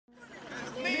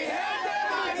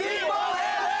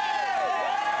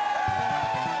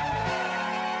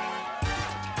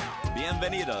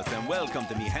Bienvenidos and welcome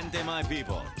to Mi Gente, My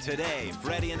People. Today,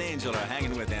 Freddy and Angel are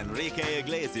hanging with Enrique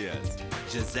Iglesias,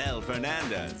 Giselle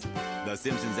Fernandez, The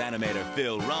Simpsons animator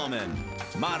Phil Roman,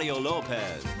 Mario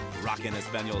Lopez, rock en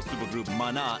español supergroup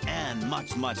Maná, and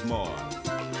much, much more.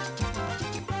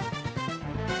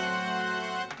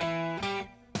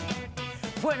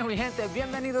 Bueno, mi gente,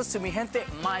 bienvenidos to Mi Gente,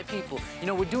 My People. You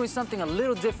know, we're doing something a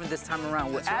little different this time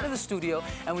around. We're out of the studio,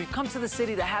 and we've come to the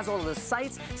city that has all the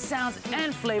sights, sounds,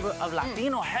 and flavor of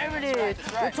Latino heritage.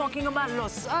 That's right. We're talking about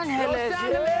Los Angeles. Los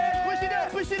Angeles! Yeah. Push it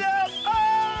up, push it up!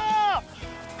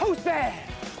 Oh! Who's bad?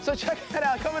 So check it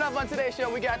out. Coming up on today's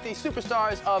show, we got the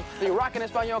superstars of the rock and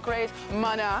español craze,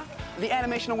 Maná, the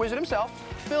animation wizard himself,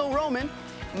 Phil Roman,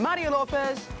 Mario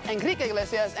Lopez, Enrique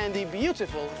Iglesias, and the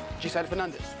beautiful Giselle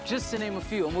Fernandez. Just to name a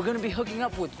few. And we're going to be hooking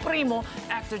up with Primo,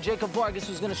 actor Jacob Vargas,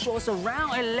 who's going to show us around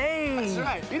LA. That's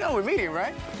right. You know we're meeting,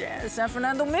 right? Yeah, the San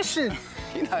Fernando Mission.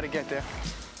 You know how to get there.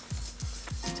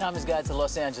 Tommy's Guide to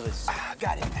Los Angeles.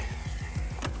 Got it.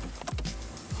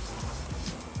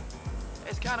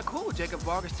 It's kind of cool, Jacob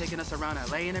Vargas taking us around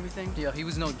LA and everything. Yo, he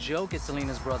was no joke as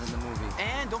Selena's brother in the movie.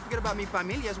 And don't forget about Mi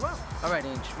Familia as well. All right,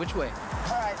 Ange, which way?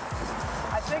 All right.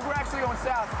 I think we're actually going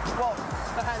south. Well,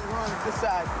 we're on this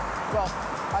side. Well,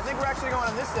 I think we're actually going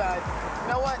on this side.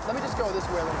 You know what? Let me just go this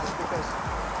way a little bit because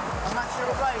I'm not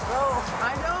sure what right, bro.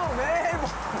 I know, man.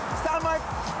 It's not my...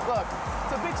 Look,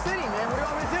 it's a big city, man. What do you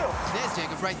want me to do? There's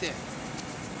Jacob right there.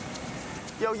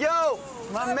 Yo, yo!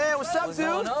 My man, what's up, dude?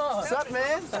 Going on? What's up,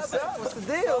 man? What's up? What's the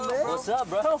deal, man? What's up,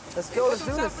 bro? Let's go, let's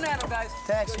do this. Guys.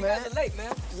 Thanks, man. You guys are late,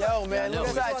 man. Yo, man, Yeah,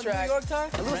 little sidetrack. New York time?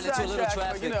 A little Ran into a little sidetrack, but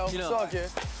traffic, you know, you know. it's all good.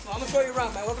 Well, I'm gonna show you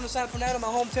around, man. Welcome to San Fernando, my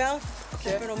hometown. Okay.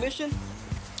 San Fernando Mission.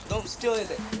 Don't steal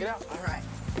anything. Get out. All right.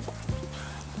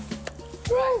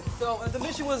 Right. So the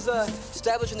mission was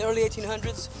established in the early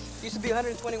 1800s. It used to be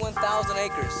 121,000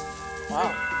 acres.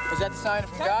 Wow. Is that the sign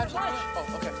from God? for lunch.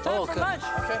 Oh, okay. Time for lunch.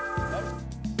 Okay.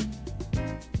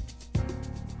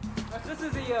 This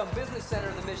is the business center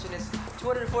of the mission. It's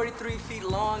 243 feet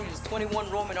long. There's 21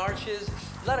 Roman arches.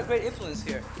 A lot of great influence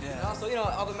here. Yeah. And also, you know,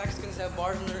 all the Mexicans have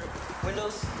bars in their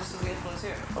windows. This is the influence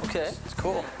here. Okay. It's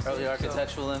cool. Early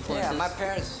architectural influences. Yeah, my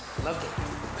parents loved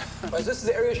it. Well, this is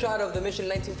the aerial shot of the mission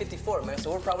in 1954, man.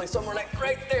 So we're probably somewhere like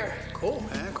right there. Cool,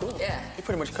 man. Cool. Yeah. You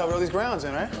pretty much covered all these grounds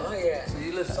then, right? Oh, yeah. So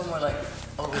you live somewhere like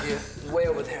over here, way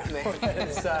over there, man.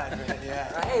 Inside, man.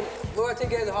 Yeah. All right, hey, we're gonna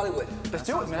take you guys to Hollywood. Let's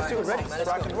do it, man. Let's do it. Ready? Let's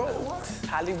Rock go. and roll.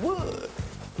 Hollywood.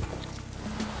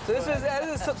 So this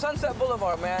is Sunset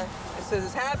Boulevard, man. It says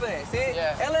it's happening. See?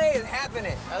 Yeah. LA is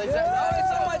happening. LA's Yeah. happening. Oh,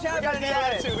 there's so much We got happening the in LA.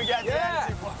 attitude. We got the Yeah.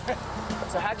 attitude.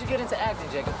 So how'd you get into acting,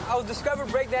 Jacob? I was discovered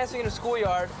breakdancing in a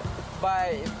schoolyard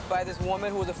by this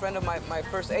woman who was a friend of my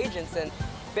first agents, and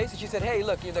basically she said, hey,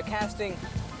 look, they're casting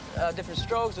different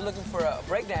strokes, they're looking for a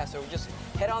breakdancer. We just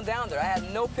head on down there. I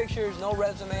had no pictures, no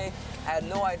resume, I had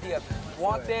no idea.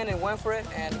 Walked in and went for it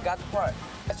and got the part.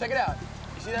 Let's check it out.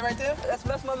 You see that right there? That's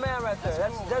my man right there.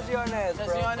 That's Desi Arnaz,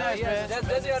 bro. Desi Arnaz, man.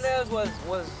 Desi Arnaz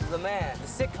was the man. The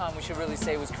sitcom, we should really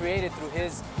say, was created through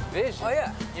his vision. Oh,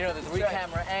 yeah. You know, the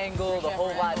three-camera angle, the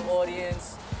whole live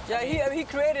audience. Yeah, he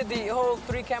created the whole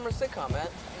three-camera sitcom, man.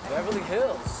 Beverly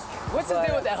Hills. What's the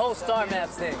deal with that whole star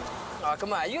maps thing? Oh,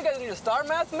 come on. You guys need a star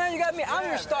map, man? You got me. I'm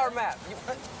your star map.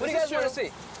 What do you guys want to see?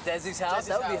 Desi's house,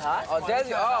 that would be hot. Oh,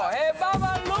 Desi. Oh, hey,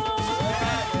 Babalu!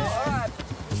 All right.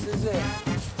 This is it.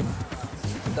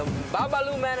 The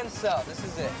Babalu man himself. This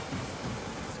is it.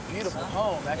 Beautiful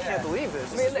home. I can't believe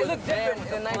this. I mean, it was looked the man different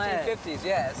with in the the plan. 1950s.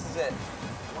 Yeah, this is it.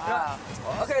 Wow.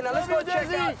 Okay, now let's go check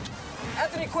Desi. out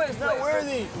Anthony Quinn's Not place.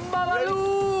 worthy.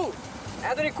 Babalu!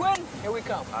 Anthony Quinn, here we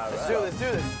come. All right. Let's do this.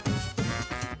 Do this.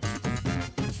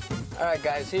 All right,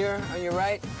 guys, here on your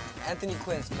right, Anthony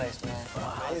Quinn's place, man.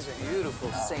 Wow, it's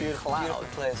beautiful. St. Beautiful Cloud.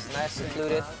 place, nice,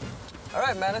 secluded. All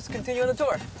right, man, let's continue on the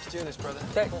tour. Let's do this, brother.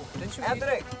 Okay, Didn't you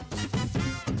Anthony.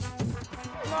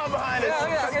 Come on behind us.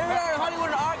 Yeah, here we are in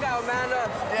Hollywood and Argyle, man.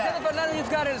 Vicente Fernandez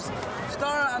got his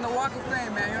star on the Walk of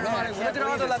Fame, man. You're in Hollywood. Look at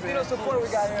all the Latino support we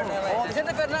got here in LA.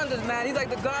 Vicente Fernandez, man, he's like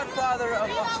the godfather of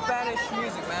Spanish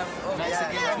music, man.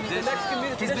 Mexican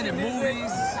music. He's been in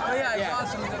movies. Oh, yeah, he's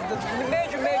awesome. The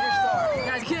major star.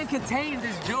 Guys, can't contain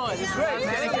this joy. This is Great,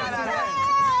 great, man.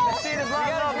 Let's see this We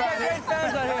got great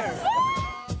fans out here.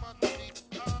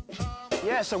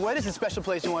 Yeah, so what is the special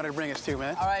place you wanted to bring us to,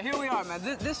 man? All right, here we are, man.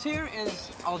 This here is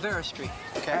Olvera Street.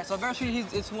 Okay. All right, so Olvera Street,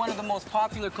 it's one of the most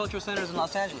popular cultural centers in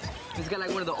Los Angeles. It's got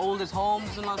like one of the oldest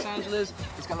homes in Los Angeles.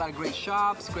 It's got a lot of great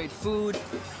shops, great food.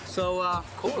 So,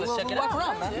 Cool, let's check it walk out.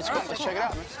 around, man. Let's All go. right, Let's cool. check it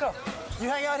out, man. Let's go. You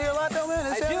hang out here a lot, though, man?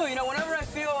 I do. You know, whenever I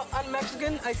feel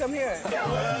un-Mexican, I come here. El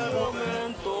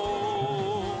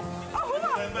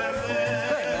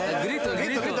grito, el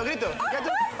grito. Grito.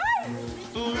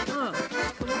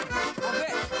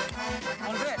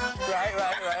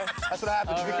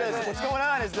 because what's going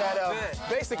on is that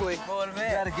basically, You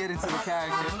gotta get into the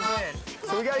character.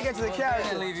 so we gotta get to the character.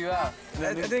 Can't leave you out.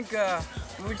 I think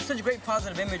we're such great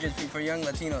positive images for young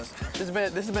Latinos. This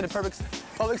has been a perfect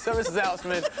public service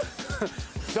announcement.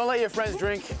 Don't let your friends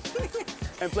drink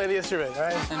and play the instrument, all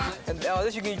right? And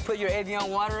this you can put your Avion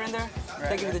water in there.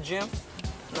 Take it to the gym.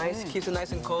 Nice, keeps it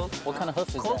nice and cold. What kind of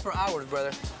hoof is Cold that? for hours,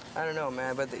 brother. I don't know,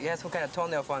 man, but he has some kind of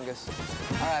toenail fungus.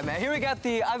 All right, man, here we got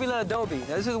the Avila Adobe.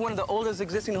 Now, this is one of the oldest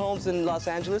existing homes in Los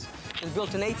Angeles. It was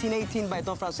built in 1818 by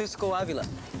Don Francisco Avila.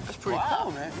 That's pretty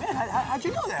cool, man. Man, how'd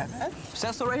you know that, man?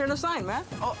 Says so right here in the sign, man.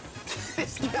 Oh,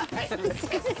 this guy.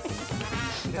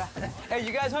 Hey,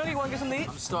 you guys hungry? You want to get something to eat?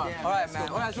 I'm starving. All right, man.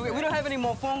 All right, so we don't have any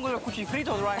mofongos or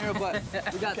cuchifritos right here, but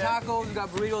we got tacos, we got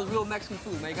burritos, real Mexican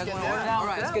food, man. You guys want to order? All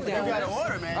right, let's get down. You gotta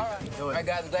order, man. All right,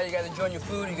 guys, I'm glad you guys enjoying your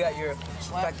food. You got your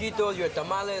taquitos, your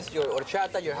tamales, your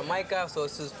horchata, your jamaica. So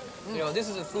this is, you know, this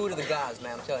is the food of the gods,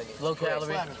 man. I'm telling you. Low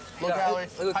calorie. Low calorie,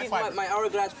 Look, high keep fiber. my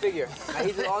hourglass figure. I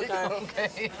eat it all the time.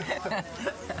 Okay.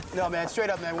 No, man, straight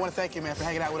up, man, we want to thank you, man, for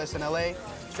hanging out with us in L.A.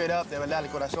 Straight up, de verdad, de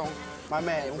corazón. My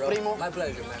man, un primo. My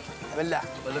pleasure, man. De verdad.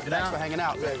 But look Thanks now. for hanging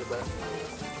out. Pleasure, brother.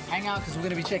 Hang out, because we're going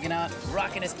to be checking out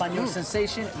rockin' Espanol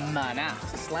sensation, Mana.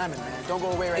 Slamming, man. Don't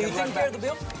go away right Hey, you now. taking care of the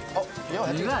bill? Oh,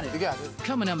 yo, You got it. You got it.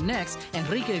 Coming up next,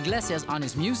 Enrique Iglesias on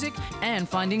his music and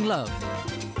finding love.